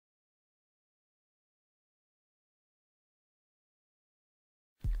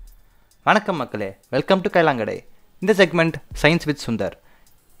வணக்கம் மக்களே, welcome to கைலாங்கடை. இந்த செக்மெண்ட் சயின்ஸ் வித் சுந்தர்.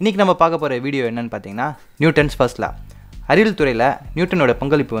 இன்றைக்கி நம்ம பார்க்க போகிற வீடியோ என்னென்னு பார்த்தீங்கன்னா நியூட்டன்ஸ் ஃபர்ஸ்ட் லா. அறிவியல் துறையில் நியூட்டனோட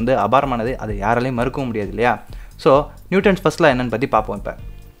பங்களிப்பு அபாரமானது, அதை யாராலையும் மறுக்கவும் முடியாது இல்லையா? ஸோ நியூட்டன்ஸ் ஃபர்ஸ்ட் லா என்னென்னு பற்றி பார்ப்போம். இப்போ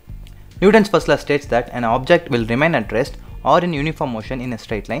Newton's first law states that an object will remain at rest or in uniform motion in a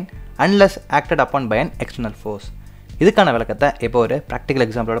straight line unless acted upon by an external force. இதுக்கான விளக்கத்தை இப்போ ஒரு ப்ராக்டிக்கல்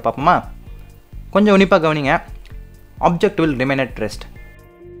எக்ஸாம்பிளோட பார்ப்போமா? கொஞ்சம் உன்னிப்பாக கவனிங்க. Object will remain at rest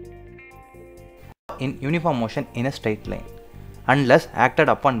in uniform motion in a straight line unless acted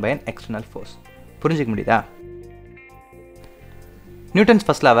upon by an external force. புரிஞ்சுக்க முடியுதா? நியூட்டன்ஸ்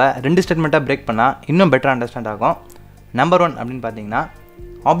ஃபர்ஸ்ட் லாவை ரெண்டு ஸ்டேட்மெண்ட்டாக பிரேக் பண்ணால் இன்னும் பெட்டராக அண்டர்ஸ்டாண்ட் ஆகும். நம்பர் 1 அப்படின்னு பார்த்தீங்கன்னா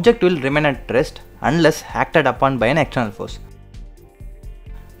object will remain at rest unless acted upon by an external force.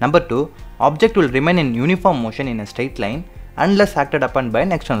 Number 2 object will remain in uniform motion in a straight line unless acted upon by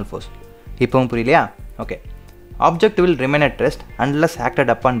an external force. இப்போவும் புரியலையா? Okay, object will remain at rest unless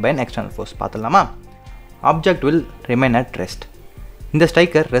acted upon by an external force பார்த்துடலாமா? Object will remain at rest. இந்த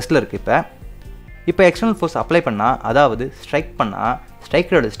striker ரெஸ்ட்டில் இருக்குது. இப்போ external force apply பண்ணால், அதாவது strike பண்ணால்,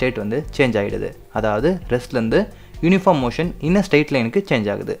 ஸ்ட்ரைக்கரோட state change ஆகிடுது. அதாவது ரெஸ்ட்லேருந்து யூனிஃபார்ம் மோஷன் இன்னும் ஸ்ட்ரைட் லைனுக்கு சேஞ்ச்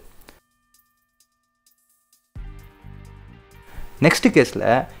ஆகுது. நெக்ஸ்ட் கேஸில்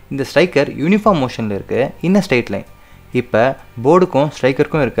இந்த ஸ்ட்ரைக்கர் யூனிஃபார்ம் மோஷனில் இருக்குது, இன்னும் ஸ்ட்ரைட் லைன். இப்போ போர்டுக்கும்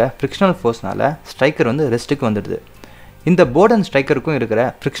ஸ்ட்ரைக்கருக்கும் இருக்க ஃப்ரிக்ஷனல் ஃபோர்ஸ்னால ஸ்ட்ரைக்கர் ரெஸ்ட்டுக்கு வந்துடுது. இந்த போர்டு அண்ட் ஸ்ட்ரைக்கருக்கும் இருக்கிற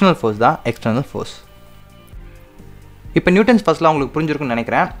ஃப்ரிக்ஷனல் ஃபோர்ஸ் தான் எக்ஸ்டர்னல் ஃபோர்ஸ். இப்போ நியூட்டன்ஸ் ஃபர்ஸ்ட் லா உங்களுக்கு புரிஞ்சிருக்குன்னு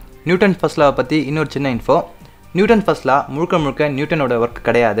நினைக்கிறேன். நியூட்டன்ஸ் ஃபர்ஸ்ட் லாவை பற்றி இன்னொரு சின்ன இன்ஃபோ. நியூட்டன் ஃபர்ஸ்ட் லா முழுக்க நியூட்டனோட ஒர்க்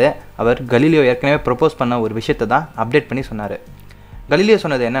கிடையாது. அவர் கலீலியோ ஏற்கனவே ப்ரொப்போஸ் பண்ண ஒரு விஷயத்தை தான் அப்டேட் பண்ணி சொன்னார். கலீலியோ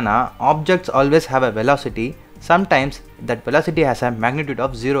சொன்னது என்னென்னா, objects always have a velocity, sometimes that velocity has a magnitude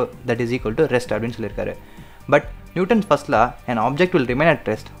of 0 that is equal to rest அப்படின்னு சொல்லியிருக்காரு. But Newton's first law an object will remain at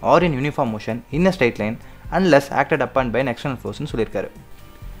rest or in uniform motion in a straight line unless acted upon by an external force ன்னு சொல்லியிருக்காரு.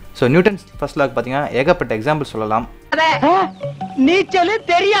 So Newton's first lock பார்த்தீங்கன்னா ஏகப்பட்ட example சொல்லலாம். நீச்சல்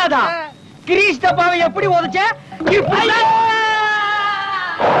தெரியாதா? கிரீஷ் டப்பாவை எப்படி உடைச்ச?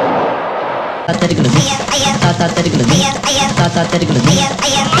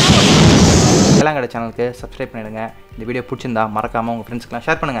 கைலாங்கடை சேனலுக்கு சப்ஸ்கிரைப் பண்ணிடுங்க. இந்த வீடியோ பிடிச்சிருந்தா மறக்காமல் உங்கள் ஃப்ரெண்ட்ஸ்க்கெலாம்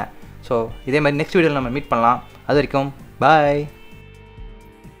ஷேர் பண்ணுங்கள். ஸோ இதே மாதிரி நெக்ஸ்ட் வீடியோவில் நம்ம மீட் பண்ணலாம். அது வரைக்கும் பாய்.